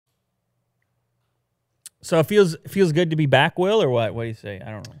So it feels good to be back, Will, or what? What do you say?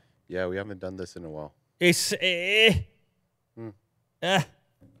 I don't know. Yeah, we haven't done this in a while. It's Got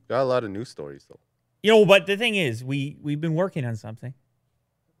a lot of news stories though. you know, but the thing is, we've been working on something.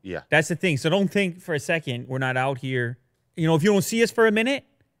 Yeah. That's the thing. So don't think for a second we're not out here. You know, if you don't see us for a minute,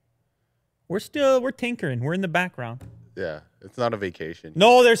 we're tinkering. We're in the background. Yeah. It's not a vacation.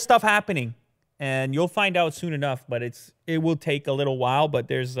 No, there's stuff happening, and you'll find out soon enough. But it will take a little while. But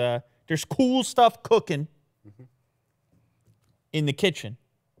there's cool stuff cooking in the kitchen,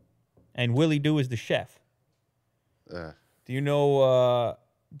 and Willie Doo is the chef. Do you know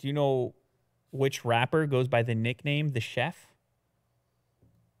which rapper goes by the nickname the Chef?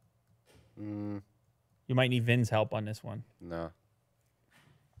 You might need Vin's help on this one. No.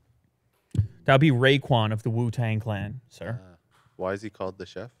 That would be Raekwon of the Wu-Tang Clan, sir. Why is he called the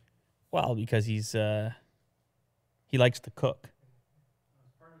chef? Well, because he likes to cook.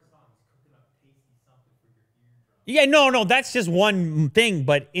 Yeah, no, that's just one thing.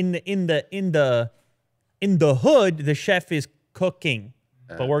 But in the hood, the chef is cooking.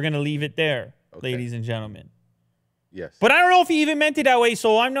 But we're gonna leave it there, ladies and gentlemen. Yes. But I don't know if he even meant it that way.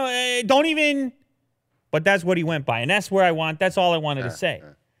 So I'm not. Don't even. But that's what he went by, and that's where I want. That's all I wanted to say.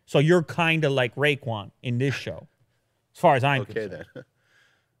 So you're kind of like Raekwon in this show, as far as I'm concerned. Okay then.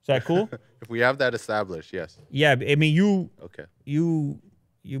 Is that cool? If we have that established, yes. Yeah, I mean Okay. you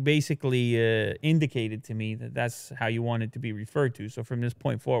basically indicated to me that that's how you want it to be referred to. So from this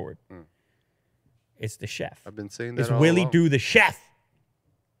point forward, it's the chef. I've been saying that It's all Willie along. Doo, the chef.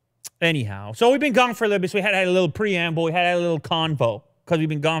 Anyhow, so we've been gone for a little bit. So we had a little preamble. We had a little convo because we've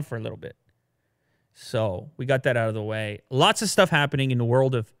been gone for a little bit. So we got that out of the way. Lots of stuff happening in the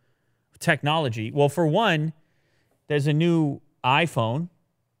world of technology. Well, for one, there's a new iPhone,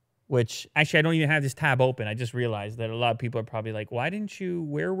 which actually I don't even have this tab open. I just realized that a lot of people are probably like,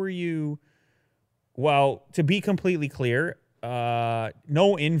 where were you? Well, to be completely clear,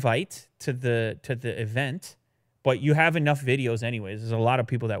 no invite to the event, but you have enough videos anyways. There's a lot of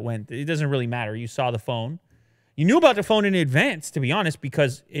people that went. It doesn't really matter. You saw the phone. You knew about the phone in advance, to be honest,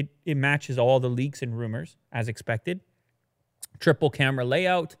 because it matches all the leaks and rumors as expected. Triple camera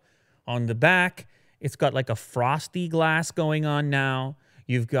layout on the back. It's got like a frosty glass going on now.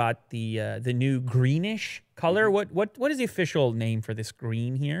 You've got the new greenish color. What is the official name for this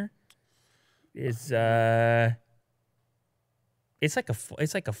green here? It's like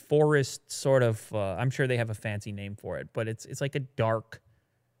a forest sort of. I'm sure they have a fancy name for it, but it's like a dark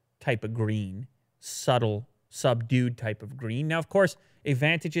type of green, subtle, subdued type of green. Now, of course,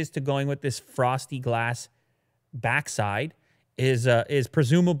 advantages to going with this frosty glass backside is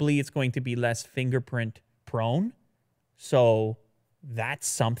presumably it's going to be less fingerprint prone. So that's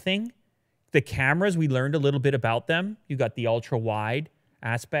something. The cameras, we learned a little bit about them. You got the ultra wide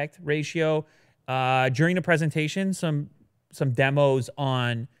aspect ratio. During the presentation, some demos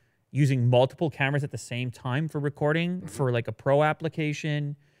on using multiple cameras at the same time for recording for like a pro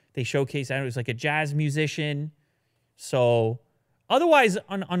application. They showcased, I don't know, it was like a jazz musician. So otherwise,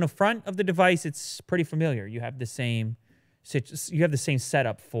 on the front of the device, it's pretty familiar. You have the same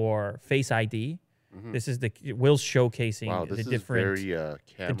setup for Face ID. This is Will's showcasing this the different is very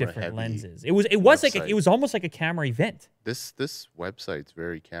camera different heavy lenses. It was almost like a camera event. This website's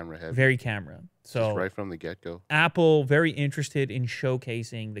very camera heavy. Very camera. So just right from the get-go. Apple very interested in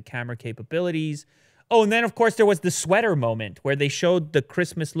showcasing the camera capabilities. Oh, and then of course there was the sweater moment where they showed the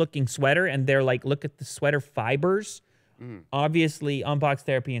Christmas looking sweater and they're like, look at the sweater fibers. Obviously Unbox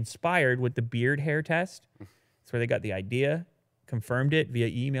Therapy inspired with the beard hair test. That's where they got the idea. Confirmed it via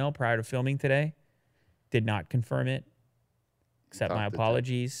email prior to filming today. Did not confirm it. Accept my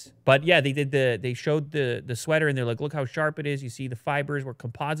apologies. But yeah, they showed the sweater and they're like, look how sharp it is. You see the fibers. We're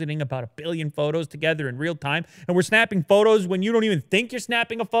compositing about 1 billion photos together in real time. And we're snapping photos when you don't even think you're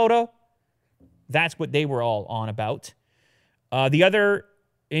snapping a photo. That's what they were all on about. The other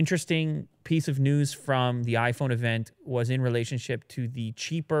interesting piece of news from the iPhone event was in relationship to the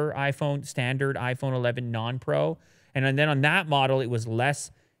cheaper iPhone, standard iPhone 11 non-Pro. And then on that model, it was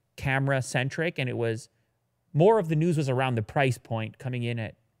less camera-centric, and it was more of the news was around the price point, coming in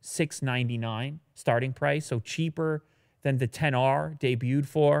at $699 starting price, so cheaper than the XR debuted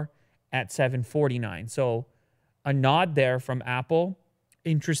for at $749. So a nod there from Apple,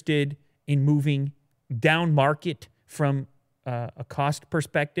 interested in moving down market from a cost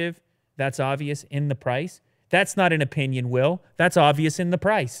perspective. That's obvious in the price. That's not an opinion, Will. That's obvious in the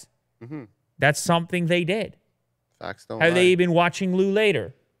price. That's something they did. Facts don't Have lie. they been watching Lou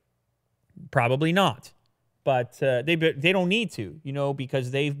later? Probably not. But they don't need to, because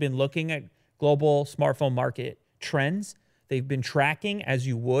they've been looking at global smartphone market trends. They've been tracking as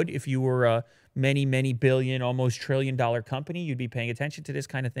you would if you were a many billion, almost $1 trillion company. You'd be paying attention to this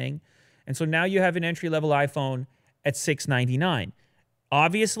kind of thing. And so now you have an entry-level iPhone at $699.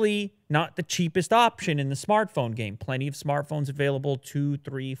 Obviously, not the cheapest option in the smartphone game. Plenty of smartphones available, $200,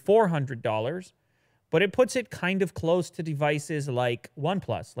 $300, $400. But it puts it kind of close to devices like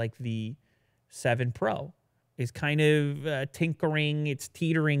OnePlus, like the 7 Pro. Is kind of tinkering. It's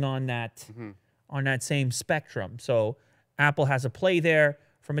teetering on that same spectrum. So Apple has a play there.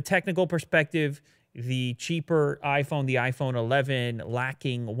 From a technical perspective, the cheaper iPhone, the iPhone 11,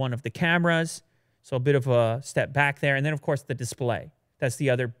 lacking one of the cameras. So a bit of a step back there. And then, of course, the display. That's the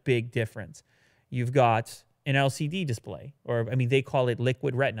other big difference. You've got an LCD display, or I mean, they call it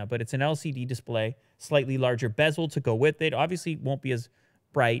liquid retina, but it's an LCD display, slightly larger bezel to go with it. Obviously, it won't be as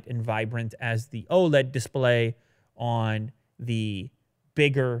bright and vibrant as the OLED display on the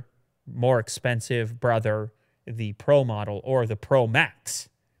bigger, more expensive brother, the Pro model or the Pro Max,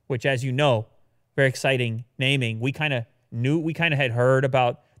 which, as you know, very exciting naming. We kind of had heard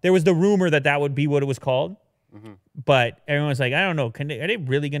about, there was the rumor that that would be what it was called, but everyone's like, I don't know, are they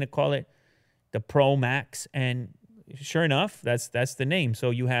really going to call it the Pro Max? And sure enough, that's the name. So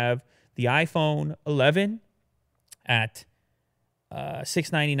you have the iPhone 11 at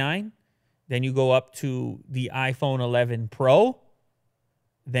 $699. Then you go up to the iPhone 11 Pro.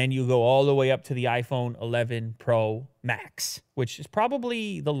 Then you go all the way up to the iPhone 11 Pro Max, which is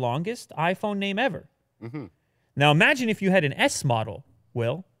probably the longest iPhone name ever. Now imagine if you had an S model,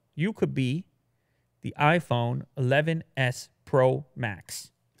 Will. You could be the iPhone 11S Pro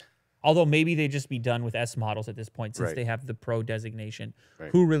Max. Although maybe they'd just be done with S models at this point since they have the Pro designation.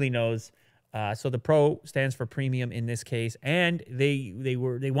 Who really knows? So the Pro stands for premium in this case, and they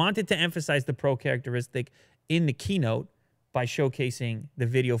wanted to emphasize the Pro characteristic in the keynote by showcasing the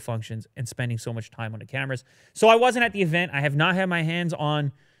video functions and spending so much time on the cameras. So I wasn't at the event. I have not had my hands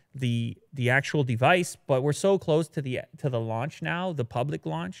on the actual device, but we're so close to the launch now, the public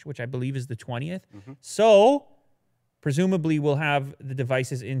launch, which I believe is the 20th. So presumably we'll have the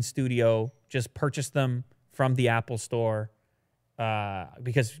devices in studio. Just purchase them from the Apple Store.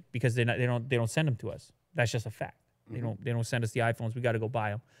 Because they don't send them to us. That's just a fact. They don't send us the iPhones. We got to go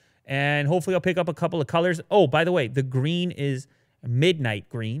buy them, and hopefully I'll pick up a couple of colors. Oh, by the way, the green is midnight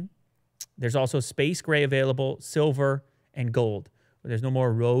green. There's also space gray available, silver and gold. There's no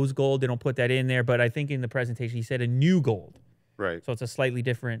more rose gold. They don't put that in there, but I think in the presentation he said a new gold. Right. So it's a slightly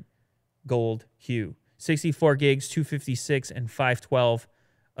different gold hue. 64 gigs, 256 and 512.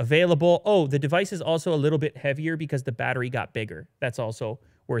 Available. Oh, the device is also a little bit heavier because the battery got bigger. That's also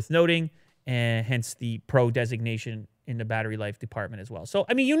worth noting, and hence the Pro designation in the battery life department as well. So,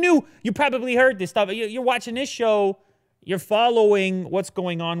 I mean, you probably heard this stuff. You're watching this show. You're following what's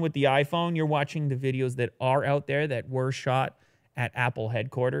going on with the iPhone. You're watching the videos that are out there that were shot at Apple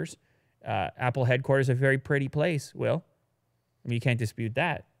headquarters. Apple headquarters is a very pretty place, Will. I mean, you can't dispute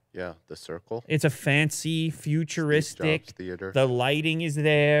that. Yeah, the circle. It's a fancy, futuristic. Theater. The lighting is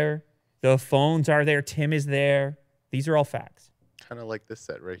there. The phones are there. Tim is there. These are all facts. Kind of like this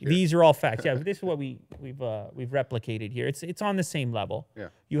set right here. These are all facts. Yeah, this is what we've replicated here. It's on the same level. Yeah.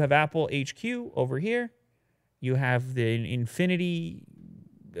 You have Apple HQ over here. You have the Infinity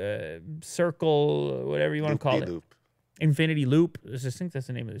Circle, whatever you want to call it. Loop. Infinity Loop. I think that's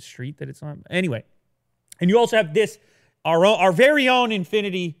the name of the street that it's on. Anyway, and you also have this, our very own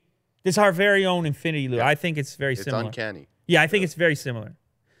Infinity. This is our very own Infinity Loop. Yeah. I think it's very similar. It's uncanny. Yeah, I think it's very similar.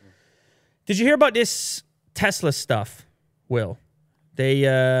 Did you hear about this Tesla stuff, Will?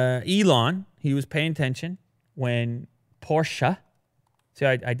 Elon, he was paying attention when Porsche. See,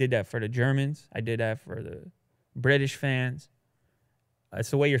 I did that for the Germans. I did that for the British fans. That's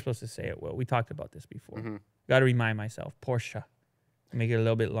the way you're supposed to say it, Will. We talked about this before. Got to remind myself. Porsche. Make it a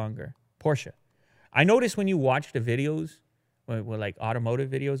little bit longer. Porsche. I noticed when you watch the videos, with like automotive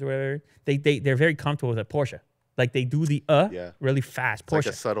videos or whatever, they're very comfortable with a Porsche. Like they do the really fast. It's Porsche. Like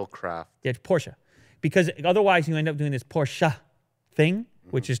a subtle craft. Yeah, Porsche. Because otherwise you end up doing this Porsche thing,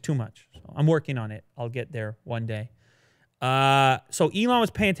 which is too much. So I'm working on it. I'll get there one day. So Elon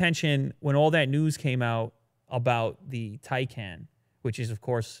was paying attention when all that news came out about the Taycan, which is, of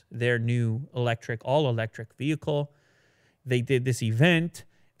course, their new all-electric vehicle. They did this event.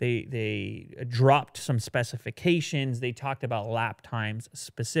 They dropped some specifications. They talked about lap times,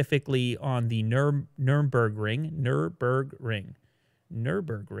 specifically on the Nürburgring,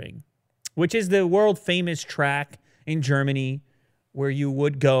 which is the world-famous track in Germany where you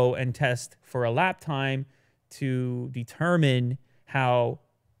would go and test for a lap time to determine how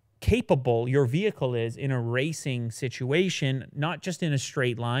capable your vehicle is in a racing situation, not just in a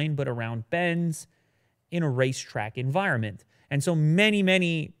straight line, but around bends in a racetrack environment. And so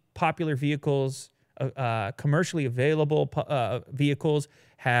many popular vehicles, commercially available vehicles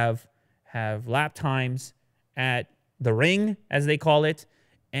have lap times at the ring, as they call it.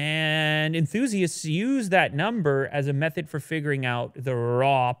 And enthusiasts use that number as a method for figuring out the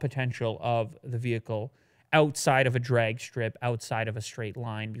raw potential of the vehicle outside of a drag strip, outside of a straight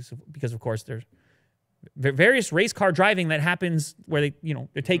line, because of course there's various race car driving that happens where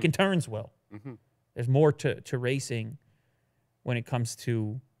they're taking turns. Well, there's more to racing when it comes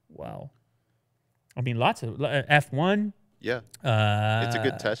to, well, I mean, lots of F1. Yeah. It's a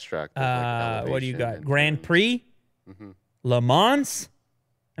good test track. With, like, what do you got? and Grand turns. Prix, Le Mans.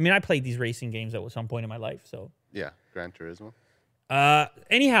 I mean, I played these racing games at some point in my life, so. Yeah, Gran Turismo.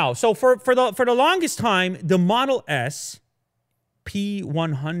 Anyhow, so for the longest time, the Model S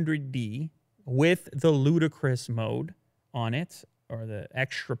P100D with the ludicrous mode on it, or the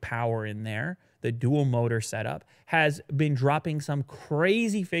extra power in there, the dual motor setup, has been dropping some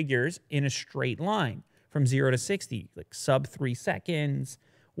crazy figures in a straight line from 0 to 60, like sub 3 seconds,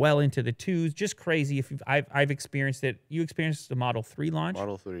 well into the twos, just crazy. I've experienced it. You experienced the Model 3 launch?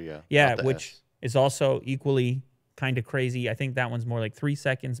 Model 3, yeah. Yeah, Not the which S. is also equally kind of crazy. I think that one's more like 3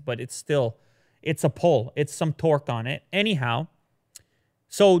 seconds, but it's a pull. It's some torque on it. Anyhow,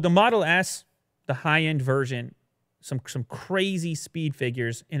 so the Model S, the high-end version, some crazy speed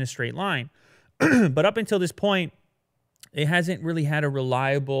figures in a straight line. But up until this point, it hasn't really had a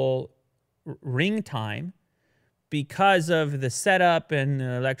reliable ring time because of the setup and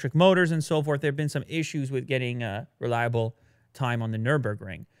the electric motors and so forth. There have been some issues with getting a reliable time on the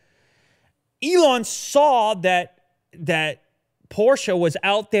Nürburgring. Elon saw that Porsche was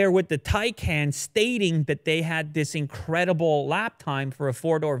out there with the Taycan stating that they had this incredible lap time for a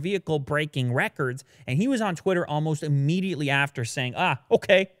four-door vehicle, breaking records. And he was on Twitter almost immediately after saying,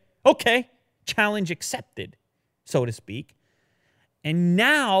 okay, challenge accepted, so to speak. And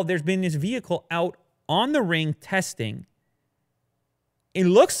now there's been this vehicle out on the ring testing. It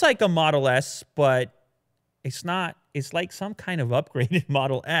looks like a Model S, but it's not. It's like some kind of upgraded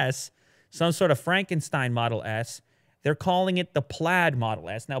Model S, some sort of Frankenstein Model S. They're calling it the Plaid Model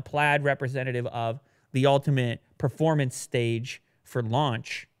S. Now, Plaid representative of the ultimate performance stage for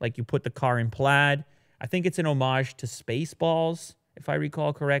launch. Like you put the car in plaid. I think it's an homage to Spaceballs, if I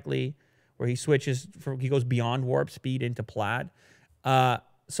recall correctly, where he he goes beyond warp speed into plaid.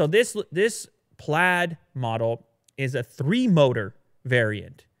 So this Plaid model is a 3-motor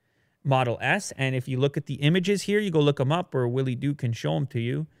variant Model S. And if you look at the images here, you go look them up, or Willie Duke can show them to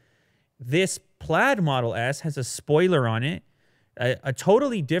you. This Plaid Model S has a spoiler on it, a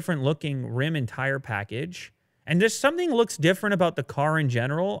totally different looking rim and tire package. And there's something looks different about the car in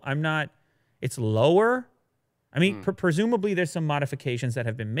general. It's lower. I mean, presumably there's some modifications that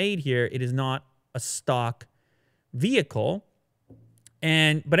have been made here. It is not a stock vehicle.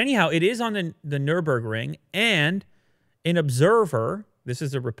 But anyhow, it is on the Nürburgring, and an observer, this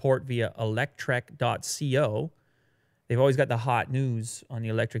is a report via electrek.co. They've always got the hot news on the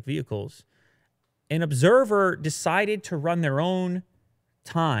electric vehicles. An observer decided to run their own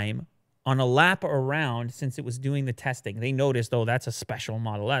time on a lap around since it was doing the testing. They noticed, oh, that's a special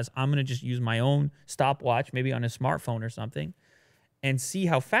Model S. I'm going to just use my own stopwatch, maybe on a smartphone or something, and see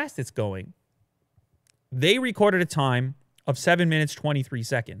how fast it's going. They recorded a time of 7 minutes, 23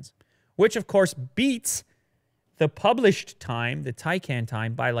 seconds, which, of course, beats the published time, the Taycan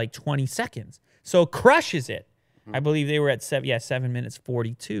time, by like 20 seconds. So crushes it. I believe they were at 7 minutes,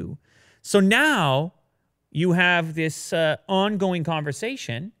 42. So now you have this ongoing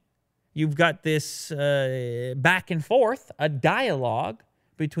conversation. You've got this back and forth, a dialogue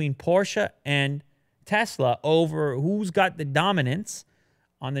between Porsche and Tesla over who's got the dominance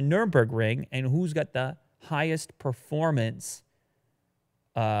on the Nürburgring and who's got the highest performance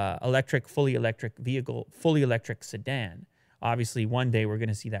fully electric vehicle, fully electric sedan. Obviously, one day we're going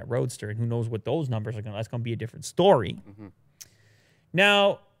to see that Roadster, and who knows what those numbers are going to, that's going to be a different story.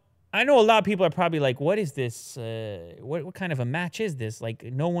 Now, I know a lot of people are probably like, what is this? What kind of a match is this? Like,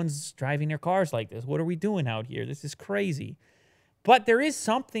 no one's driving their cars like this. What are we doing out here? This is crazy. But there is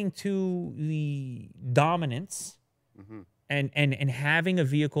something to the dominance and having a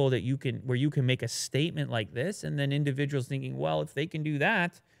vehicle that where you can make a statement like this, and then individuals thinking, well, if they can do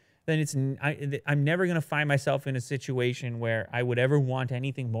that, then I'm never going to find myself in a situation where I would ever want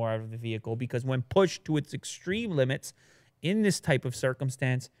anything more out of the vehicle, because when pushed to its extreme limits in this type of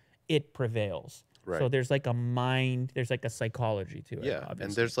circumstance, it prevails. Right. So there's like a mind, there's like a psychology to it. Yeah, obviously.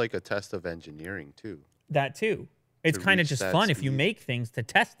 and there's like a test of engineering too. That too. It's kind of reach just that fun if you speed. make things to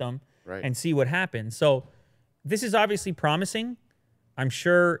test them Right. and see what happens. So this is obviously promising. I'm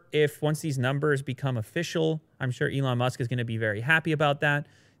sure if once these numbers become official, I'm sure Elon Musk is going to be very happy about that.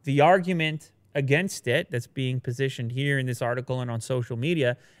 The argument against it that's being positioned here in this article and on social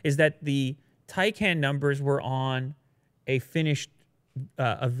media is that the Taycan numbers were on a finished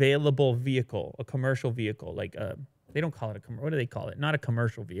available vehicle, a commercial vehicle. Like they don't call it what do they call it? Not a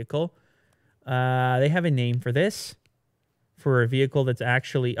commercial vehicle. They have a name for this, for a vehicle that's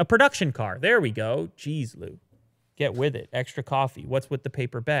actually a production car. There we go. Jeez, Lou. Get with it. Extra coffee. What's with the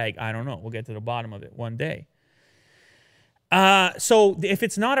paper bag? I don't know. We'll get to the bottom of it one day. So if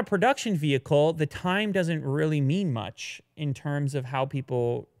it's not a production vehicle, the time doesn't really mean much in terms of how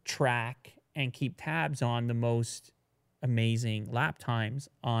people track and keep tabs on the most amazing lap times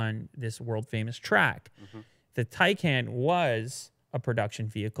on this world-famous track. The Taycan was a production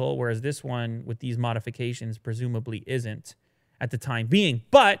vehicle, whereas this one, with these modifications, presumably isn't at the time being.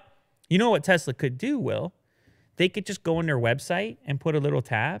 But you know what Tesla could do, Will? They could just go on their website and put a little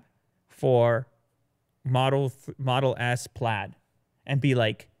tab for Model S Plaid and be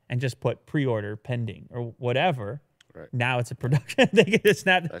like, and just put pre-order pending or whatever. Right. Now it's a production. They can just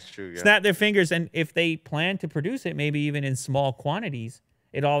That's true, yeah. snap their fingers. And if they plan to produce it, maybe even in small quantities,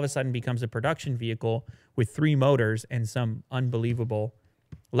 it all of a sudden becomes a production vehicle with 3 motors and some unbelievable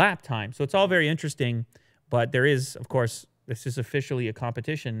lap time. So it's all very interesting. But there is, of course, this is officially a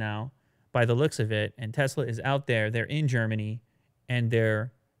competition now by the looks of it. And Tesla is out there. They're in Germany, and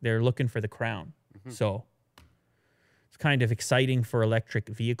they're looking for the crown. So it's kind of exciting for electric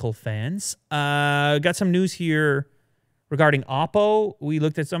vehicle fans. Got some news here regarding Oppo. We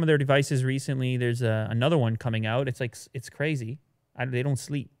looked at some of their devices recently. There's another one coming out. It's crazy. They don't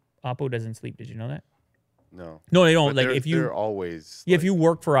sleep. Oppo doesn't sleep. Did you know that? No. No, they don't. But Like they're always if you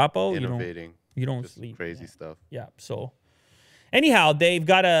work for Oppo, innovating, you don't just sleep. crazy stuff. Yeah. So anyhow, they've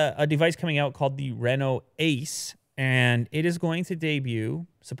got a device coming out called the Reno Ace, and it is going to debut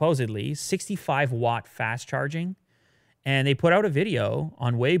supposedly 65-watt fast charging. And they put out a video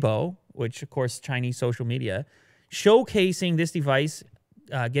on Weibo, which of course Chinese social media, showcasing this device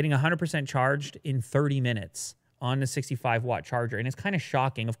getting 100% charged in 30 minutes on the 65-watt charger. And it's kind of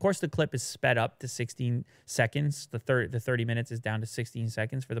shocking. Of course, the clip is sped up to 16 seconds. The 30 minutes is down to 16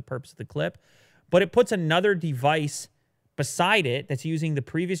 seconds for the purpose of the clip. But it puts another device beside it that's using the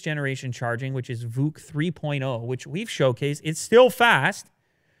previous generation charging, which is VOOC 3.0, which we've showcased. It's still fast,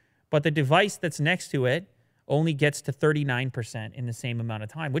 but the device that's next to it only gets to 39% in the same amount of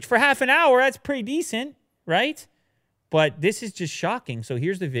time, which for half an hour, that's pretty decent, right? But this is just shocking. So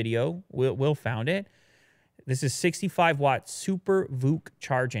here's the video. Will found it. This is 65-watt super VOOC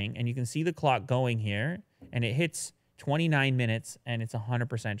charging, and you can see the clock going here, and it hits 29 minutes, and it's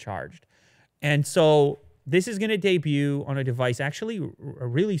 100% charged. And so this is going to debut on a device actually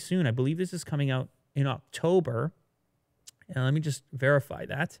really soon. I believe this is coming out in October. And let me just verify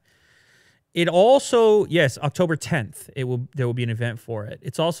that. It also, yes, October 10th, there will be an event for it.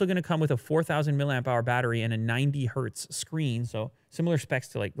 It's also going to come with a 4,000 milliamp hour battery and a 90 hertz screen. So similar specs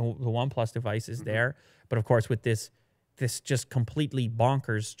to like the OnePlus devices there. But of course, with this just completely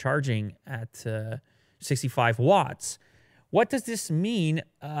bonkers charging at 65 watts. What does this mean?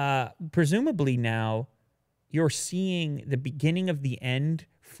 Presumably now, you're seeing the beginning of the end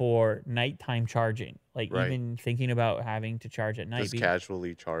for nighttime charging. Like even thinking about having to charge at night. Just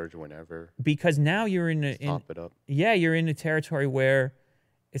casually charge whenever. Because now you're top it up. Yeah, you're in a territory where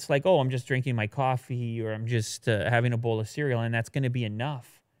it's like, oh, I'm just drinking my coffee or I'm just having a bowl of cereal, and that's going to be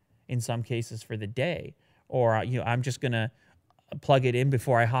enough in some cases for the day. Or I'm just going to plug it in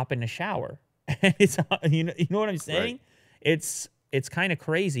before I hop in the shower. And it's you know what I'm saying? Right. It's kind of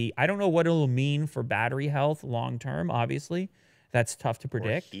crazy. I don't know what it'll mean for battery health long term, obviously. That's tough to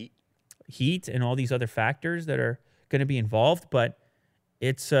predict. Or heat and all these other factors that are going to be involved, but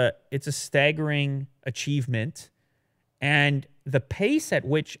it's a staggering achievement. And the pace at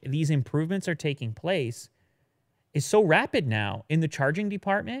which these improvements are taking place is so rapid now in the charging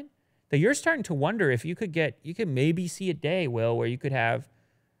department that you're starting to wonder if you could maybe see a day, Will, where you could have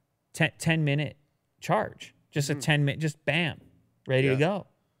 10-minute charge. Just a 10-minute, just bam, ready to go.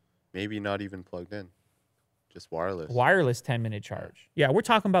 Maybe not even plugged in. Just wireless. Wireless 10-minute charge. Yeah, we're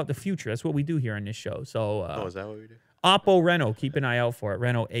talking about the future. That's what we do here on this show. So, is that what we do? Oppo Reno. Keep an eye out for it.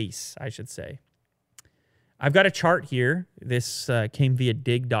 Reno Ace, I should say. I've got a chart here. This came via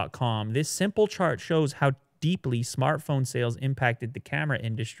dig.com. This simple chart shows how deeply smartphone sales impacted the camera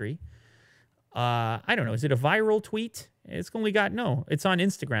industry. I don't know. Is it a viral tweet? It's only got, no. It's on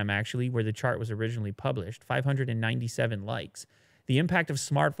Instagram, actually, where the chart was originally published. 597 likes. The impact of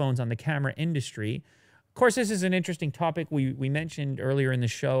smartphones on the camera industry. Of course, this is an interesting topic. We mentioned earlier in the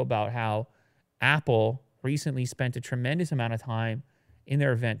show about how Apple recently spent a tremendous amount of time in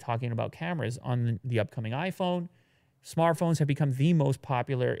their event talking about cameras on the upcoming iPhone. Smartphones have become the most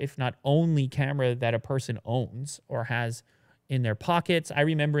popular, if not only camera that a person owns or has in their pockets. I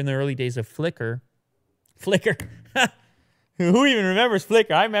remember in the early days of Flickr. Who even remembers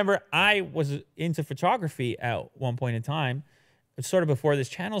Flickr? I remember I was into photography at one point in time. Sort of before this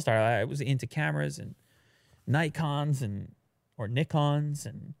channel started, I was into cameras and Nikons or Nikons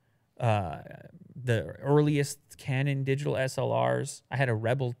and the earliest Canon digital SLRs. I had a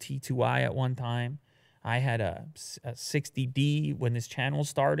Rebel T2i at one time. I had a 60D when this channel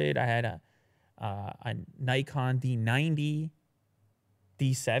started. I had a Nikon D90,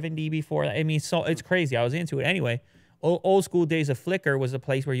 D70 before that. I mean, so it's crazy. I was into it. Anyway, old school days of Flickr was a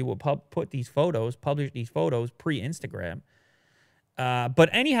place where you would publish these photos pre-Instagram. But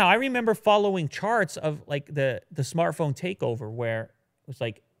anyhow, I remember following charts of like the smartphone takeover where it was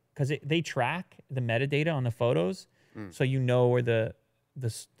like, because they track the metadata on the photos, so you know where the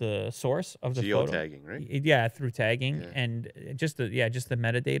source of the photo. Geotagging, right? Yeah, through tagging and just the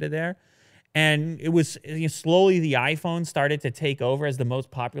metadata there. And it was slowly the iPhone started to take over as the most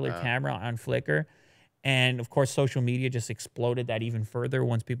popular camera on Flickr. And of course, social media just exploded that even further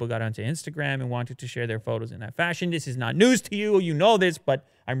once people got onto Instagram and wanted to share their photos in that fashion. This is not news to you. You know this, but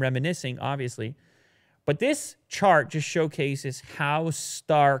I'm reminiscing, obviously. But this chart just showcases how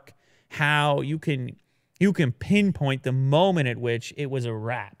stark, how you can pinpoint the moment at which it was a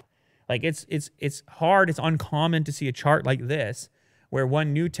wrap. Like it's hard, it's uncommon to see a chart like this where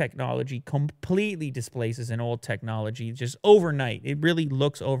one new technology completely displaces an old technology just overnight. It really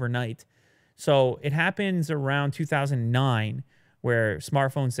looks overnight. So it happens around 2009 where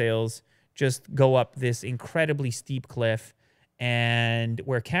smartphone sales just go up this incredibly steep cliff, and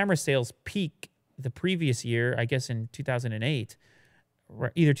where camera sales peak the previous year, I guess in 2008,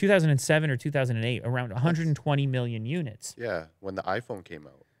 either 2007 or 2008, around 120 million units. Yeah, when the iPhone came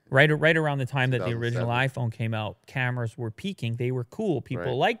out. Right around the time that the original iPhone came out, cameras were peaking. They were cool.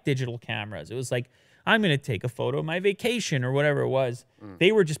 People liked digital cameras. It was like, I'm going to take a photo of my vacation or whatever it was.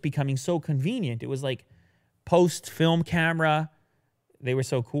 They were just becoming so convenient. It was like post-film camera. They were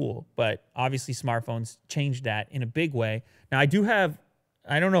so cool. But obviously smartphones changed that in a big way. Now, I do have,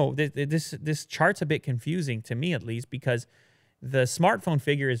 I don't know, this chart's a bit confusing to me at least, because the smartphone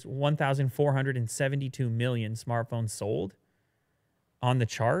figure is 1,472 million smartphones sold on the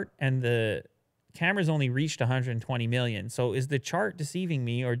chart, and the cameras only reached 120 million. So is the chart deceiving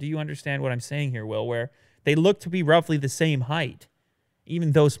me, or do you understand what I'm saying here, Will, where they look to be roughly the same height,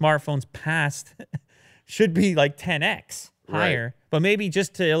 even though smartphones past should be like 10x higher, but maybe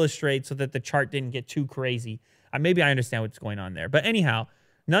just to illustrate so that the chart didn't get too crazy. Maybe I understand what's going on there. But anyhow,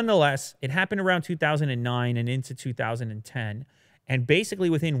 nonetheless, it happened around 2009 and into 2010. And basically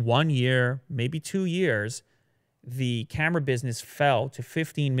within 1 year, maybe 2 years, the camera business fell to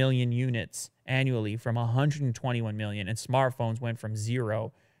 15 million units annually from 121 million, and smartphones went from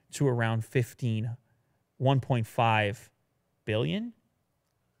 0 to around 1.5 billion.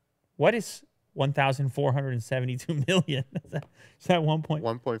 What is 1,472 million? Is that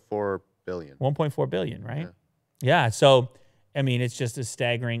 1.4 billion. 1.4 billion, right? Yeah. So, I mean, it's just a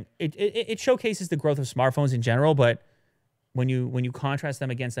staggering. It showcases the growth of smartphones in general, but when you contrast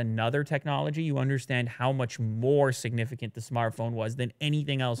them against another technology, you understand how much more significant the smartphone was than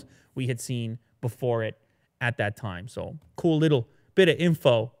anything else we had seen before it at that time. So cool little bit of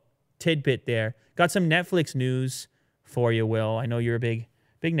info tidbit there. Got some Netflix news for you, Will. I know you're a big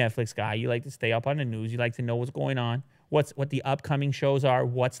Netflix guy. You like to stay up on the news. You like to know what's going on, what the upcoming shows are,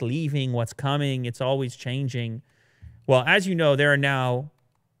 what's leaving, what's coming. It's always changing. Well, as you know, there are now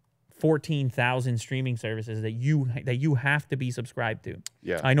 14,000 streaming services that you have to be subscribed to.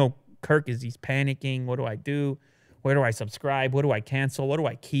 Yeah. I know Kirk he's panicking. What do I do? Where do I subscribe? What do I cancel? What do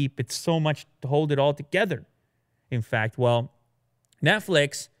I keep? It's so much to hold it all together. In fact, well,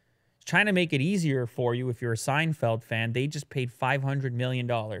 Netflix is trying to make it easier for you if you're a Seinfeld fan. They just paid $500 million.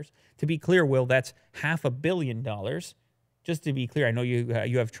 To be clear, Will, that's $500 million. Just to be clear, I know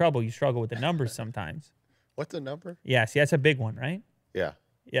you have trouble. You struggle with the numbers sometimes. What's the number? Yeah, see, that's a big one, right? Yeah.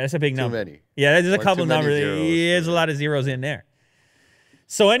 Yeah, that's a big number. Too many. Yeah, there's a One couple too many numbers. zeros. There's a lot of zeros in there.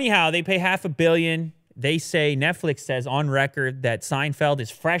 So anyhow, they pay $500 million. They say, Netflix says on record that Seinfeld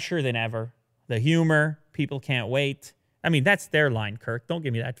is fresher than ever. The humor, people can't wait. I mean, that's their line, Kirk. Don't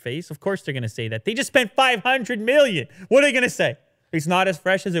give me that face. Of course they're going to say that. They just spent $500 million. What are they going to say? It's not as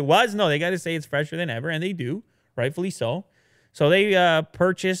fresh as it was? No, they got to say it's fresher than ever, and they do, rightfully so. So they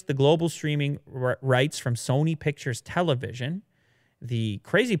purchased the global streaming rights from Sony Pictures Television. The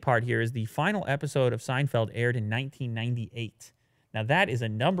crazy part here is the final episode of Seinfeld aired in 1998. Now, that is a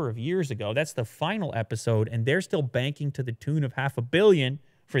number of years ago. That's the final episode, and they're still banking to the tune of $500 million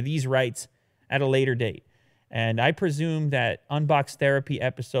for these rights at a later date. And I presume that Unbox Therapy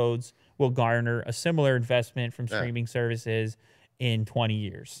episodes will garner a similar investment from streaming services in 20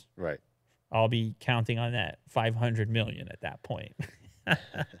 years. Right. I'll be counting on that $500 million at that point.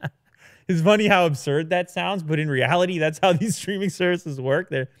 It's funny how absurd that sounds, but in reality, that's how these streaming services work.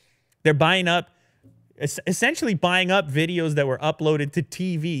 They're buying up, essentially buying up videos that were uploaded to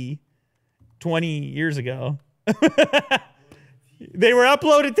TV 20 years ago. They were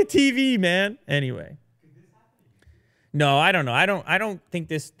uploaded to TV, man. Anyway. No, I don't know. I don't think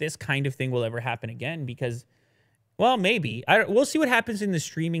this kind of thing will ever happen again because, well, maybe. We'll see what happens in the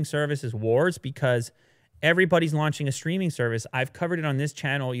streaming services wars because everybody's launching a streaming service. I've covered it on this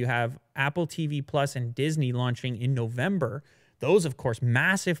channel. You have Apple TV Plus and Disney launching in November. Those, of course,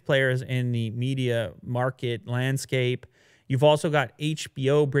 massive players in the media market landscape. You've also got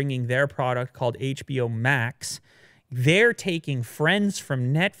HBO bringing their product called HBO Max. They're taking Friends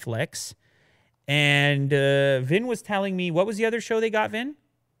from Netflix. And Vin was telling me, what was the other show they got, Vin?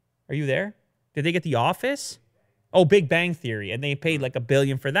 Are you there? Did they get The Office? Oh, Big Bang Theory. And they paid like $1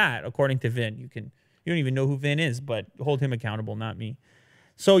 billion for that, according to Vin. You don't even know who Vin is, but hold him accountable, not me.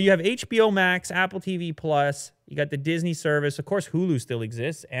 So you have HBO Max, Apple TV Plus. You got the Disney service. Of course, Hulu still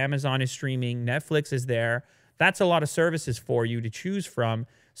exists. Amazon is streaming. Netflix is there. That's a lot of services for you to choose from.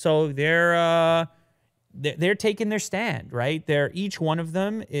 So they're taking their stand, right? Each one of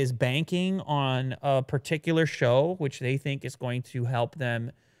them is banking on a particular show, which they think is going to help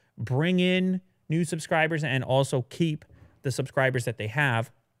them bring in new subscribers and also keep the subscribers that they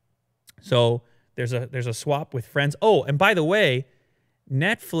have. So there's a swap with Friends. Oh, and by the way,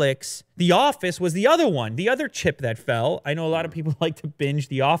 Netflix, The Office was the other one, the other chip that fell. I know a lot of people like to binge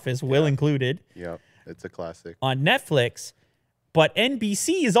The Office, Will included. Yeah, it's a classic. On Netflix. But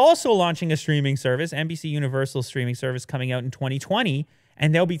NBC is also launching a streaming service, NBC Universal streaming service coming out in 2020,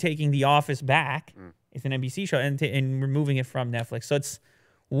 and they'll be taking The Office back. It's an NBC show and removing it from Netflix.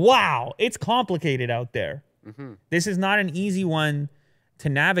 So it's complicated out there. This is not an easy one to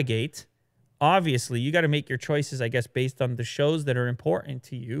navigate. Obviously, you got to make your choices, I guess, based on the shows that are important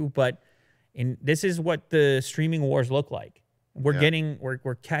to you. But this is what the streaming wars look like. We're getting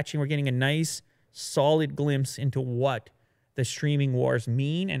a nice, solid glimpse into what the streaming wars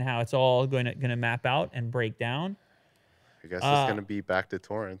mean and how it's all going to map out and break down. I guess it's going to be back to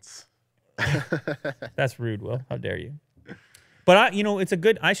torrents. That's rude, Will. How dare you? But it's a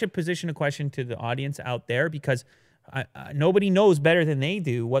good. I should position a question to the audience out there because nobody knows better than they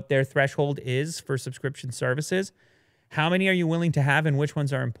do what their threshold is for subscription services. How many are you willing to have and which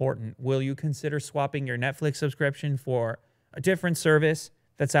ones are important? Will you consider swapping your Netflix subscription for a different service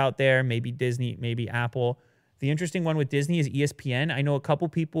that's out there? Maybe Disney, maybe Apple. The interesting one with Disney is ESPN. I know a couple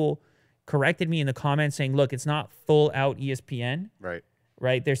people corrected me in the comments saying, look, it's not full out ESPN.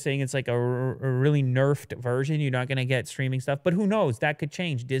 Right. They're saying it's like a really nerfed version. You're not going to get streaming stuff. But who knows? That could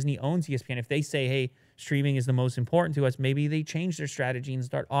change. Disney owns ESPN. If they say, hey, streaming is the most important to us, maybe they change their strategy and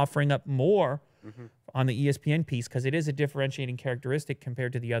start offering up more on the ESPN piece because it is a differentiating characteristic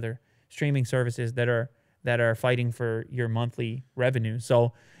compared to the other streaming services that are fighting for your monthly revenue.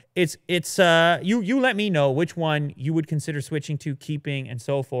 So it's you let me know which one you would consider switching to, keeping, and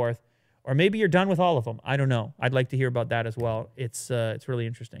so forth. Or maybe you're done with all of them. I don't know. I'd like to hear about that as well. It's really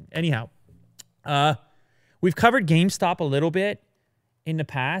interesting. Anyhow, we've covered GameStop a little bit in the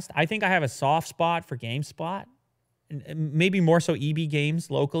past. I think I have a soft spot for GameSpot. And maybe more so EB Games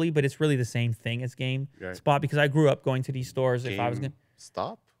locally, but it's really the same thing as GameSpot because I grew up going to these stores. If I was going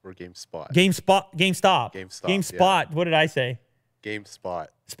Stop or GameSpot? GameStop. GameSpot. Yeah. What did I say? GameSpot.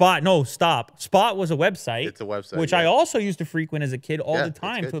 Spot. No, stop. Spot was a website. It's a website. Which I also used to frequent as a kid all the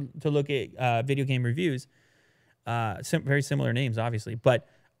time to look at video game reviews. Very similar names, obviously. But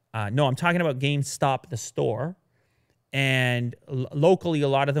no, I'm talking about GameStop, the store. And locally, a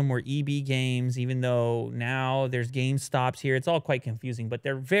lot of them were EB Games, even though now there's GameStops here. It's all quite confusing, but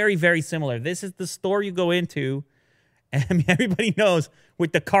they're very, very similar. This is the store you go into, and I mean, everybody knows,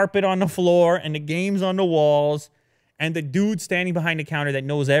 with the carpet on the floor and the games on the walls and the dude standing behind the counter that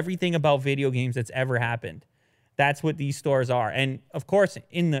knows everything about video games that's ever happened. That's what these stores are. And of course,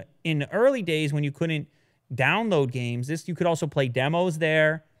 in the early days when you couldn't download games, you could also play demos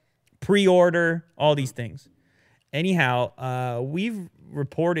there, pre-order, all these things. Anyhow, we've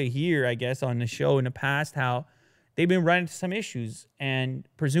reported here, I guess, on the show in the past how they've been running into some issues. And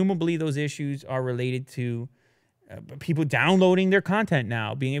presumably those issues are related to people downloading their content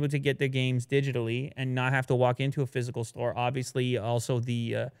now, being able to get their games digitally and not have to walk into a physical store. Obviously, also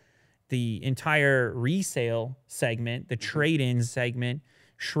the the entire resale segment, the trade-in segment,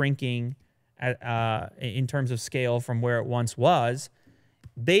 shrinking in terms of scale from where it once was.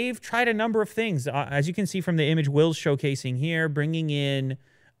 They've tried a number of things, as you can see from the image Will's showcasing here, bringing in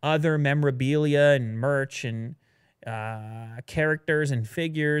other memorabilia and merch and characters and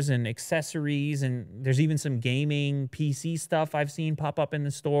figures and accessories, and there's even some gaming PC stuff I've seen pop up in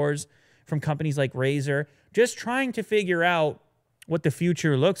the stores from companies like Razer, just trying to figure out what the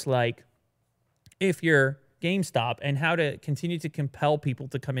future looks like if you're GameStop and how to continue to compel people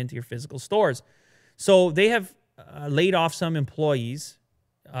to come into your physical stores. So they have laid off some employees.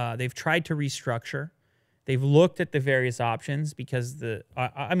 They've tried to restructure. They've looked at the various options because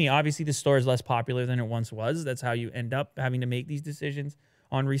I mean, obviously the store is less popular than it once was. That's how you end up having to make these decisions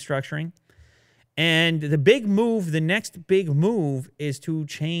on restructuring. And the big move, the next big move is to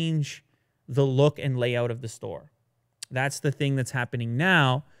change the look and layout of the store. That's the thing that's happening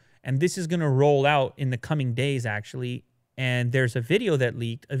now. And this is going to roll out in the coming days, actually. And there's a video that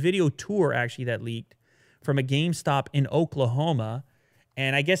leaked, a video tour actually that leaked from a GameStop in Oklahoma.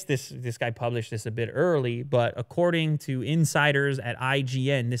 And I guess this guy published this a bit early, but according to insiders at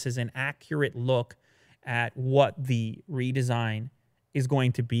IGN, this is an accurate look at what the redesign is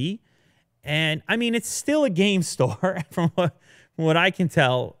going to be. And I mean, it's still a game store from what I can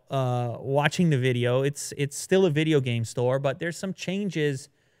tell watching the video. It's still a video game store, but there's some changes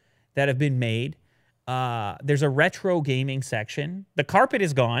that have been made. There's a retro gaming section. The carpet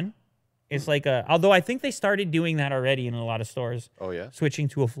is gone. It's like although I think they started doing that already in a lot of stores. Oh, yeah? Switching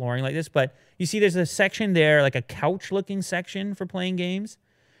to a flooring like this. But you see there's a section there, like a couch-looking section for playing games.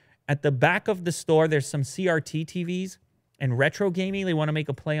 At the back of the store, there's some CRT TVs and retro gaming. They want to make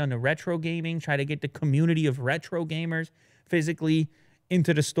a play on the retro gaming, try to get the community of retro gamers physically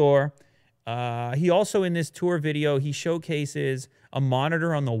into the store. He also, in this tour video, he showcases a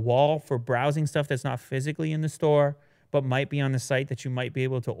monitor on the wall for browsing stuff that's not physically in the store, but might be on the site that you might be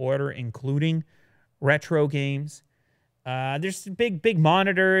able to order, including retro games. There's big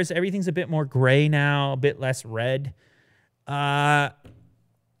monitors. Everything's a bit more gray now, a bit less red. So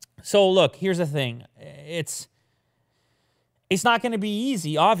look, here's the thing. It's not going to be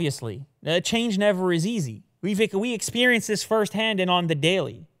easy, obviously. Change never is easy. We experience this firsthand and on the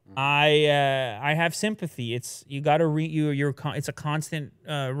daily. I have sympathy. It's it's a constant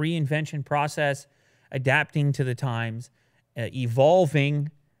reinvention process, adapting to the times, evolving,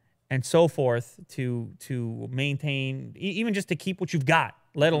 and so forth to maintain, even just to keep what you've got,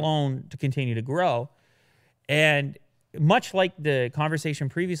 let alone to continue to grow. And much like the conversation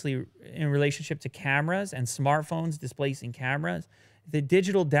previously in relationship to cameras and smartphones displacing cameras, the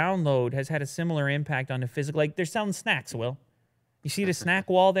digital download has had a similar impact on the physical. Like, they're selling snacks, Will. You see the snack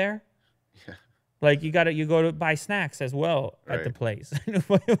wall there? Yeah. Like, you go to buy snacks as well at the place.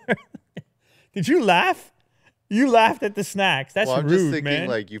 Did you laugh? You laughed at the snacks. That's rude, man. Well, I'm just thinking,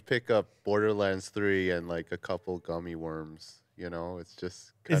 like, you pick up Borderlands 3 and, like, a couple gummy worms. You know, it's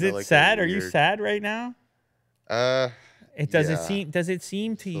just kind of like sad? Are you sad right now? Does it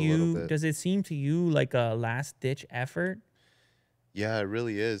seem to you like a last-ditch effort? Yeah, it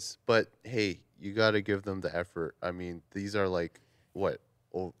really is. But, hey, you got to give them the effort. I mean, these are like, what,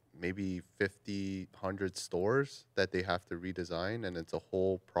 maybe 50, 100 stores that they have to redesign, and it's a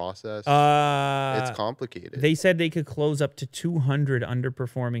whole process. It's complicated. They said they could close up to 200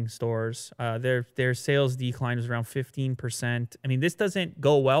 underperforming stores. Their sales decline was around 15%. I mean, this doesn't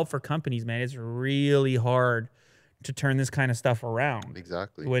go well for companies, man. It's really hard to turn this kind of stuff around.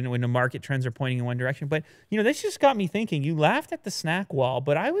 Exactly. When the market trends are pointing in one direction. But, you know, this just got me thinking. You laughed at the snack wall,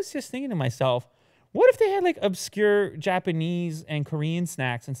 but I was just thinking to myself, what if they had like obscure Japanese and Korean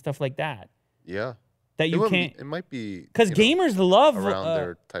snacks and stuff like that? Yeah. That you can't. It might be because gamers love around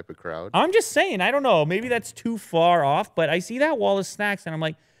their type of crowd. I'm just saying. I don't know. Maybe that's too far off. But I see that wall of snacks, and I'm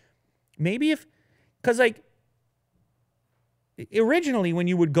like, maybe because like originally when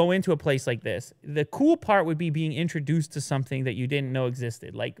you would go into a place like this, the cool part would be being introduced to something that you didn't know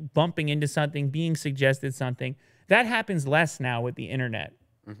existed, like bumping into something, being suggested something. That happens less now with the internet.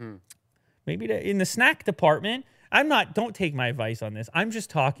 Mm-hmm. Maybe in the snack department, don't take my advice on this. I'm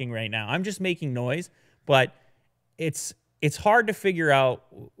just talking right now. I'm just making noise, but it's hard to figure out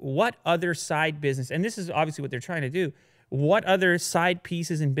what other side business, and this is obviously what they're trying to do, what other side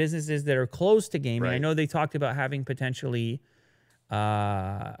pieces and businesses that are close to gaming. Right. I know they talked about having potentially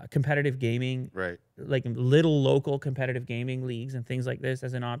competitive gaming, right? Like little local competitive gaming leagues and things like this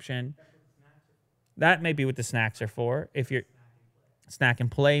as an option. That may be what the snacks are for. If you're snack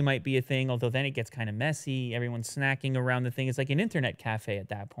and play might be a thing, although then it gets kind of messy. Everyone's snacking around the thing. It's like an internet cafe at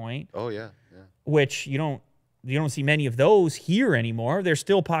that point. Oh, yeah. Which you don't you don't see many of those here anymore. They're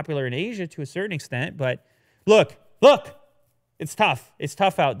still popular in Asia to a certain extent, but look, it's tough. It's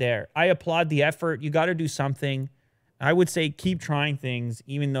tough out there. I applaud the effort. You got to do something. I would say keep trying things,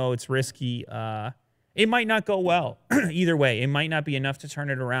 even though it's risky. It might not go well either way. It might not be enough to turn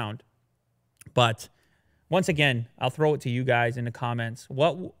it around. But once again, I'll throw it to you guys in the comments.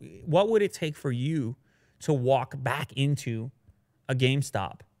 What would it take for you to walk back into a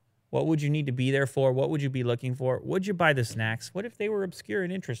GameStop? What would you need to be there for? What would you be looking for? Would you buy the snacks? What if they were obscure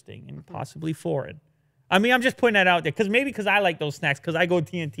and interesting and possibly foreign? I mean, I'm just putting that out there because I like those snacks because I go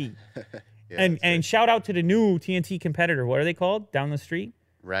TNT. Yeah, and shout out to the new TNT competitor. What are they called down the street?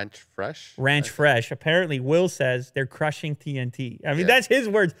 Ranch Fresh. Ranch Fresh. Apparently, Will says they're crushing TNT. I mean, that's his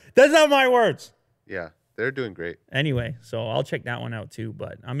words. That's not my words. Yeah, they're doing great. Anyway, so I'll check that one out too.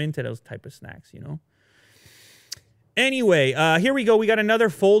 But I'm into those type of snacks, you know. Anyway, here we go. We got another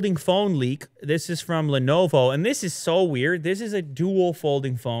folding phone leak. This is from Lenovo, and this is so weird. This is a dual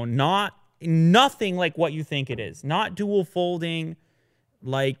folding phone, nothing like what you think it is. Not dual folding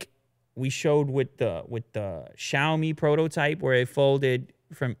like we showed with the Xiaomi prototype where it folded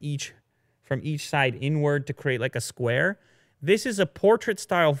from each side inward to create like a square. This is a portrait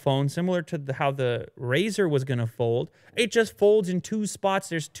style phone similar to how the Razer was going to fold. It just folds in two spots.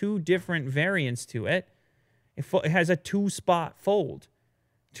 There's two different variants to it. It has a 2-spot fold,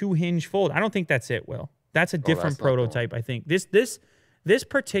 2-hinge fold. I don't think that's it, Will. That's a different prototype, I think. This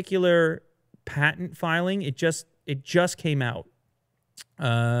particular patent filing, it just came out.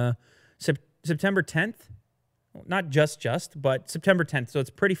 September 10th. Not just, but September 10th, so it's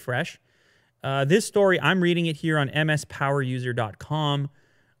pretty fresh. This story, I'm reading it here on mspoweruser.com.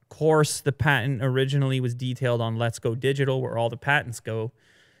 Of course, the patent originally was detailed on Let's Go Digital, where all the patents go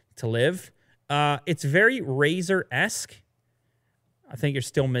to live. It's very Razer-esque. I think you're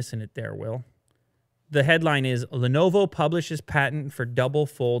still missing it there, Will. The headline is, Lenovo publishes patent for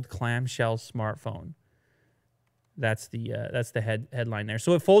double-fold clamshell smartphone. That's the headline there.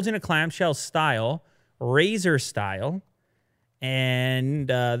 So it folds in a clamshell style, Razer style. And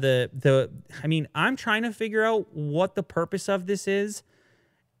I mean, I'm trying to figure out what the purpose of this is.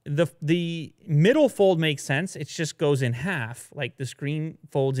 The middle fold makes sense. It just goes in half, like the screen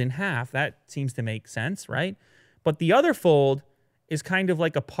folds in half. That seems to make sense, right? But the other fold is kind of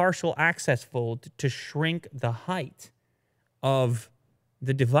like a partial access fold to shrink the height of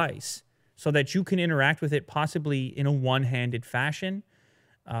the device so that you can interact with it possibly in a one-handed fashion.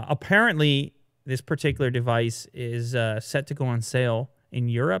 Apparently, this particular device is set to go on sale in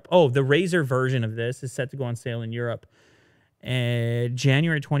Europe. Oh, the Razer version of this is set to go on sale in Europe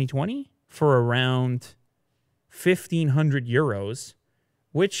January 2020 for around 1,500 euros,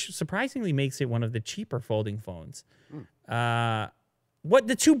 which surprisingly makes it one of the cheaper folding phones. What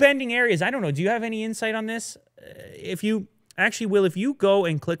the two bending areas, I don't know. Do you have any insight on this? If you go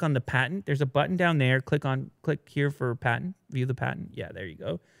and click on the patent, there's a button down there. Click here for patent, view the patent. Yeah, there you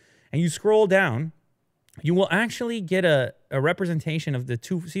go. And you scroll down, you will actually get a representation of the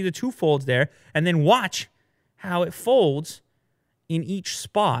two folds there, and then watch how it folds in each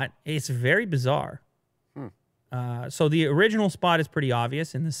spot. It's very bizarre. So the original spot is pretty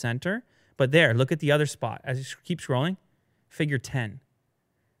obvious in the center, but there, look at the other spot. As you keep scrolling, figure 10.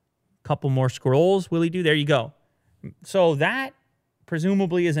 Couple more scrolls, Willie do. There you go. So that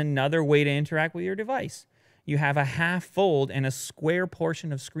presumably is another way to interact with your device. You have a half fold and a square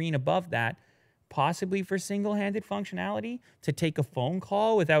portion of screen above that, possibly for single-handed functionality, to take a phone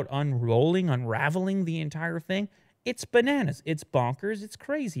call without unraveling the entire thing. It's bananas. It's bonkers. It's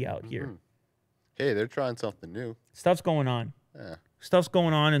crazy out here. Hey, they're trying something new. Stuff's going on. Yeah. Stuff's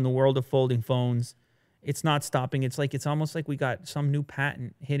going on in the world of folding phones. It's not stopping. It's almost like we got some new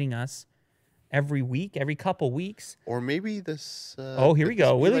patent hitting us every week, every couple weeks. Or maybe this... here we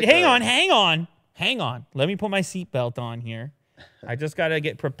go. Willie, like hang on. Let me put my seatbelt on here. I just got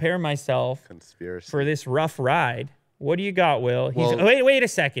to prepare myself for this rough ride. What do you got, Will? Wait a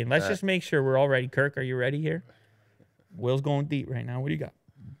second. Let's just make sure we're all ready. Kirk, are you ready here? Will's going deep right now. What do you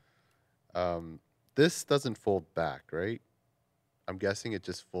got? This doesn't fold back, right? I'm guessing it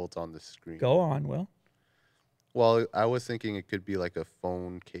just folds on the screen. Go on, Will. Well, I was thinking it could be like a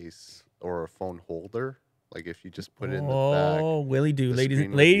phone case or a phone holder. Like if you just put it in the back. Oh, Willie do. Ladies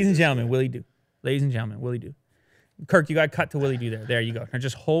and gentlemen, Willie do. Ladies and gentlemen, Willie do. Kirk, you got to cut to Willie do there. There you go. Now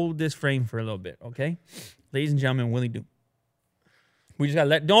just hold this frame for a little bit, okay? Ladies and gentlemen, Willie do. We just got to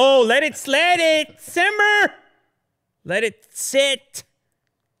let it simmer. Let it sit.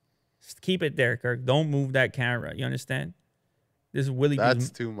 Just keep it there, Kirk. Don't move that camera. You understand? This is Willie That's Doo's...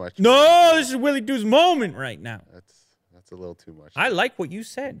 too much. No, this is Willie Doo's moment right now. That's a little too much. I like what you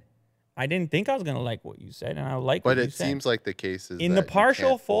said. I didn't think I was gonna like what you said, and I like But what you it said. seems like the case is In the that you partial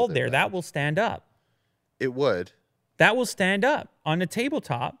can't fold it there, back. that will stand up. It would. That will stand up on the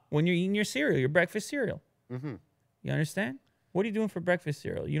tabletop when you're eating your cereal, your breakfast cereal. Mm-hmm. You understand? What are you doing for breakfast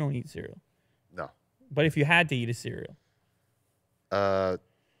cereal? You don't eat cereal. No. But if you had to eat a cereal,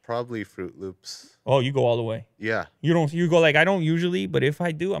 Probably Fruit Loops. oh, you go all the way. Yeah. You don't. You go like I don't usually, but if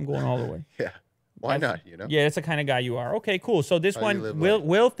I do, I'm going all the way. Yeah. Why That's- not? You know. Yeah, that's the kind of guy you are. Okay, cool. So this How do you one, live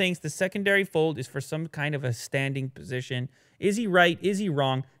Will life? thinks the secondary fold is for some kind of a standing position. Is he right? Is he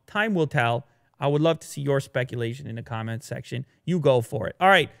wrong? Time will tell. I would love to see your speculation in the comments section. You go for it. All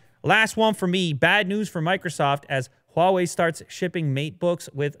right, last one for me. Bad news for Microsoft as Huawei starts shipping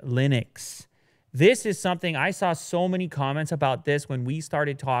MateBooks with Linux. This is something I saw so many comments about this when we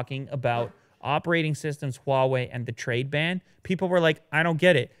started talking about operating systems, Huawei, and the trade ban. People were like, I don't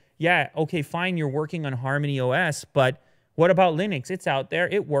get it. Yeah, okay, fine, you're working on Harmony OS, but what about Linux? It's out there.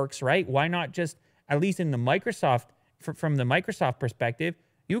 It works, right? Why not just, at least in the Microsoft, from the Microsoft perspective,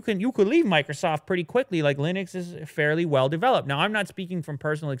 you could leave Microsoft pretty quickly. Like Linux is fairly well developed. Now, I'm not speaking from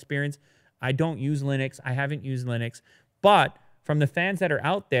personal experience. I don't use Linux. I haven't used Linux. But from the fans that are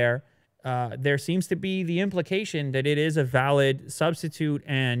out there, there seems to be the implication that it is a valid substitute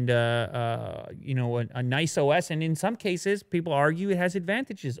and you know, a nice OS, and in some cases, people argue it has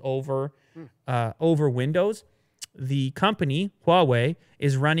advantages over over Windows. The company Huawei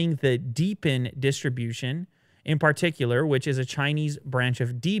is running the Deepin distribution in particular, which is a Chinese branch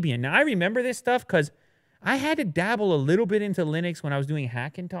of Debian. Now, I remember this stuff because I had to dabble a little bit into Linux when I was doing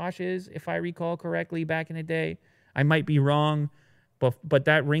Hackintoshes, if I recall correctly, back in the day. I might be wrong. But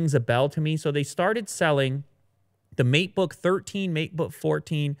that rings a bell to me. So they started selling the MateBook 13, MateBook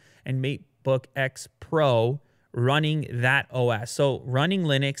 14, and MateBook X Pro running that OS. So running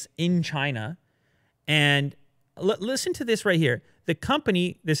Linux in China. And listen to this right here. The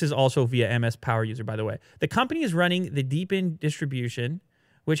company, this is also via MS Power User, by the way. The company is running the Deepin distribution,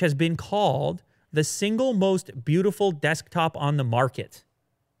 which has been called the single most beautiful desktop on the market.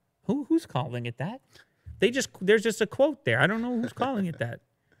 Who's calling it that? There's just a quote there. I don't know who's calling it that.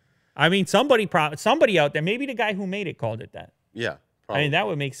 I mean, somebody out there, maybe the guy who made it called it that. Yeah. I Probably. mean, that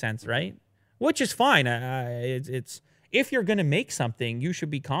would make sense, right? Which is fine. It's if you're gonna make something, you should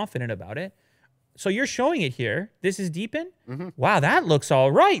be confident about it. So you're showing it here. This is Deepin. Mm-hmm. Wow, that looks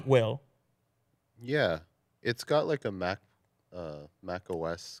all right, Will. Yeah. It's got like a Mac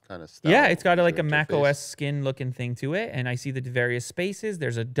OS kind of style. Yeah, it's got like a user Mac interface. OS skin looking thing to it, and I see the various spaces.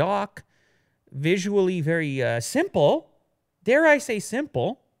 There's a dock. Visually very simple. Dare I say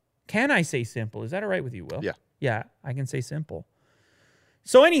simple? Can I say simple? Is that all right with you, Will? Yeah. Yeah, I can say simple.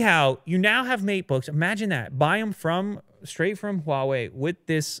 So anyhow, you now have MateBooks. Imagine that. Buy them straight from Huawei with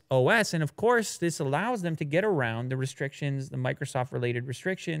this OS. And of course, this allows them to get around the restrictions, the Microsoft-related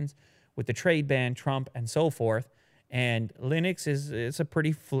restrictions with the trade ban, Trump, and so forth. And Linux is a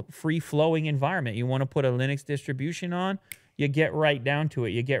pretty free-flowing environment. You want to put a Linux distribution on, you get right down to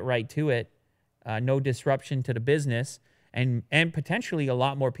it. You get right to it. No disruption to the business, and potentially a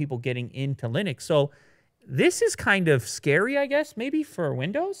lot more people getting into Linux. So this is kind of scary, I guess, maybe for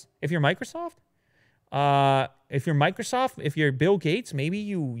Windows, if you're Microsoft. If you're Bill Gates, maybe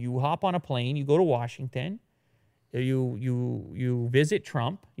you hop on a plane, you go to Washington, you visit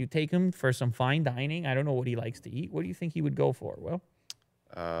Trump, you take him for some fine dining. I don't know what he likes to eat. What do you think he would go for? Well,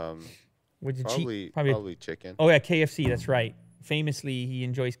 would you Probably chicken. Oh yeah, KFC. That's right. Famously, he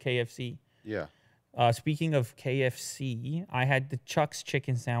enjoys KFC. Yeah. Speaking of KFC, I had the Chuck's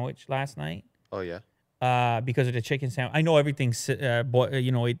chicken sandwich last night. Oh yeah. Because of the chicken sandwich. I know everything's,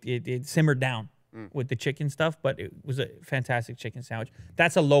 it simmered down with the chicken stuff, but it was a fantastic chicken sandwich.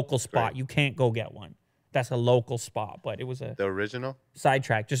 That's a local spot. Great. You can't go get one. That's a local spot, but it was a The original?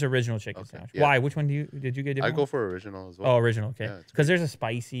 sidetrack, just original chicken sandwich. yeah. Why? Which one did you get? I Different go one? for original as well. Oh, original. Okay. Yeah, it's Because there's a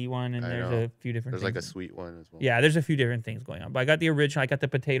spicy one and I there's know. a few different There's things. like a sweet one as well. Yeah, there's a few different things going on. But I got the original. I got the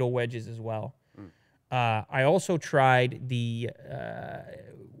potato wedges as well. I also tried the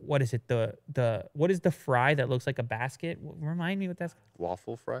what is it? What is the fry that looks like a basket? Remind me what that's.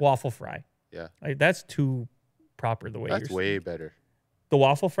 Waffle fry? Waffle fry. Yeah. Like, that's too proper the way That's you're way saying. better. The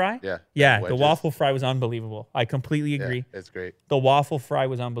waffle fry. Yeah. Yeah, the wedges. waffle fry was unbelievable. I completely Yeah, agree. it's great. The waffle fry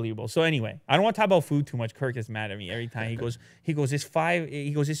was unbelievable. So anyway, I don't want to talk about food too much. Kirk is mad at me every time.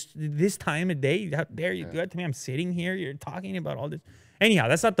 This time of day, how dare you do that to me? I'm sitting here, you're talking about all this. Anyhow,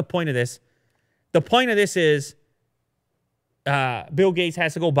 that's not the point of this. The point of this is Bill Gates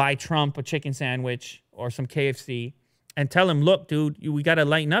has to go buy Trump a chicken sandwich or some KFC and tell him, look, dude, we got to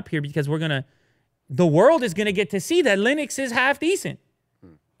lighten up here because the world is going to get to see that Linux is half decent.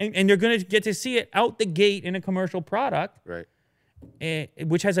 And you're going to get to see it out the gate in a commercial product. Right.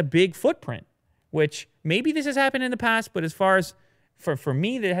 which has a big footprint, which maybe this has happened in the past, but as far as for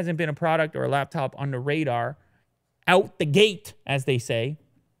me, there hasn't been a product or a laptop on the radar out the gate, as they say,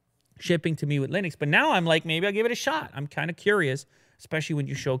 shipping to me with Linux. But now I'm like, maybe I'll give it a shot. I'm kind of curious, especially when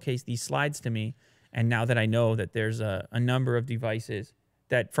you showcase these slides to me. And now that I know that there's a number of devices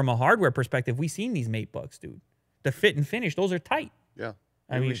that, from a hardware perspective, we've seen these MateBooks, dude. The fit and finish, those are tight. Yeah.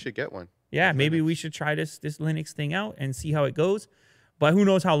 I Maybe mean, we should get one. Yeah, with maybe Linux. we should try this Linux thing out and see how it goes. But who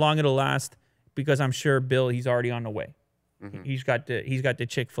knows how long it'll last, because I'm sure Bill, he's already on the way. He's got the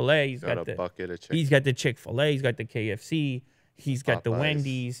Chick-fil-A, he's got a bucket of chicken. he's got the Chick-fil-A, he's got the KFC, he's got the Popeyes.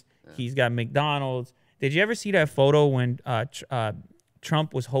 Wendy's, he's got McDonald's. Did you ever see that photo when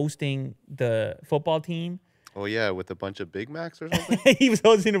Trump was hosting the football team? Oh yeah, with a bunch of Big Macs or something. He was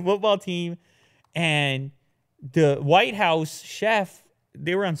hosting a football team, and the White House chef,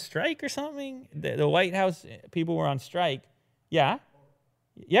 they were on strike or something. The White House people were on strike. Yeah,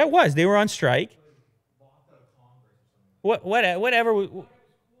 yeah, it was. They were on strike. Whatever.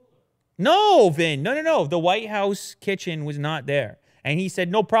 No, Vin. No. The White House kitchen was not there, and he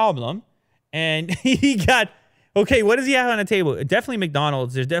said no problem. And he got okay. What does he have on the table? Definitely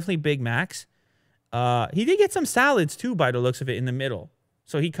McDonald's. There's definitely Big Macs. He did get some salads too, by the looks of it, in the middle.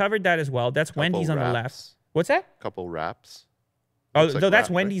 So he covered that as well. That's Wendy's on the left. wraps. What's that? Couple wraps. Oh, Looks like no, that's wrap,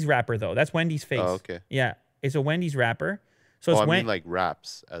 right? Wendy's wrapper though. That's Wendy's face. Oh, okay. Yeah, it's a Wendy's wrapper. So Oh, it's I mean like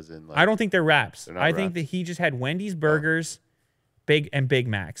wraps, as in like. I don't think they're wraps. They're not I think wraps? that he just had Wendy's burgers, Big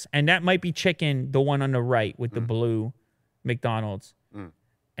Macs, and that might be chicken. The one on the right with the blue McDonald's,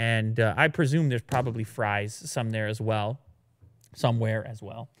 and I presume there's probably fries somewhere as well.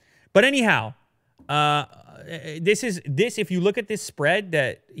 But anyhow, this. If you look at this spread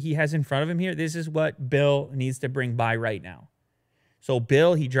that he has in front of him here, this is what Bill needs to bring by right now. So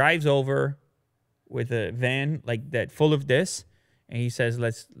Bill, he drives over with a van like that full of this, and he says,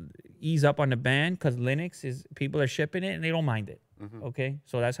 let's ease up on the ban because Linux is, people are shipping it and they don't mind it. Okay,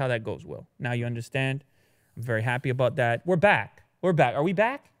 so that's how that goes, Will. Now you understand. I'm very happy about that. We're back. Are we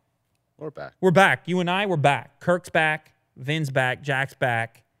back? We're back. We're back. You and I, we're back. Kirk's back. Vin's back. Jack's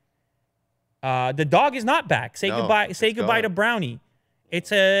back. The dog is not back. Say No, goodbye. Say it's goodbye to gone. Brownie.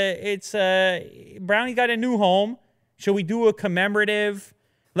 Brownie got a new home. Shall we do a commemorative?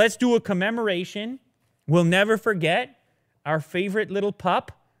 Let's do a commemoration. We'll never forget our favorite little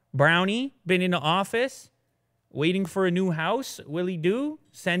pup, Brownie, been in the office, waiting for a new house. Will he do?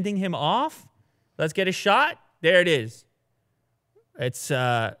 Sending him off. Let's get a shot. There it is. It's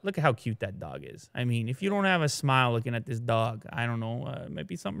look at how cute that dog is. I mean, if you don't have a smile looking at this dog, I don't know, might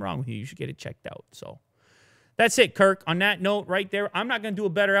be something wrong with you. You should get it checked out. So that's it, Kirk. On that note right there, I'm not going to do a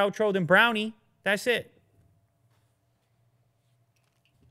better outro than Brownie. That's it.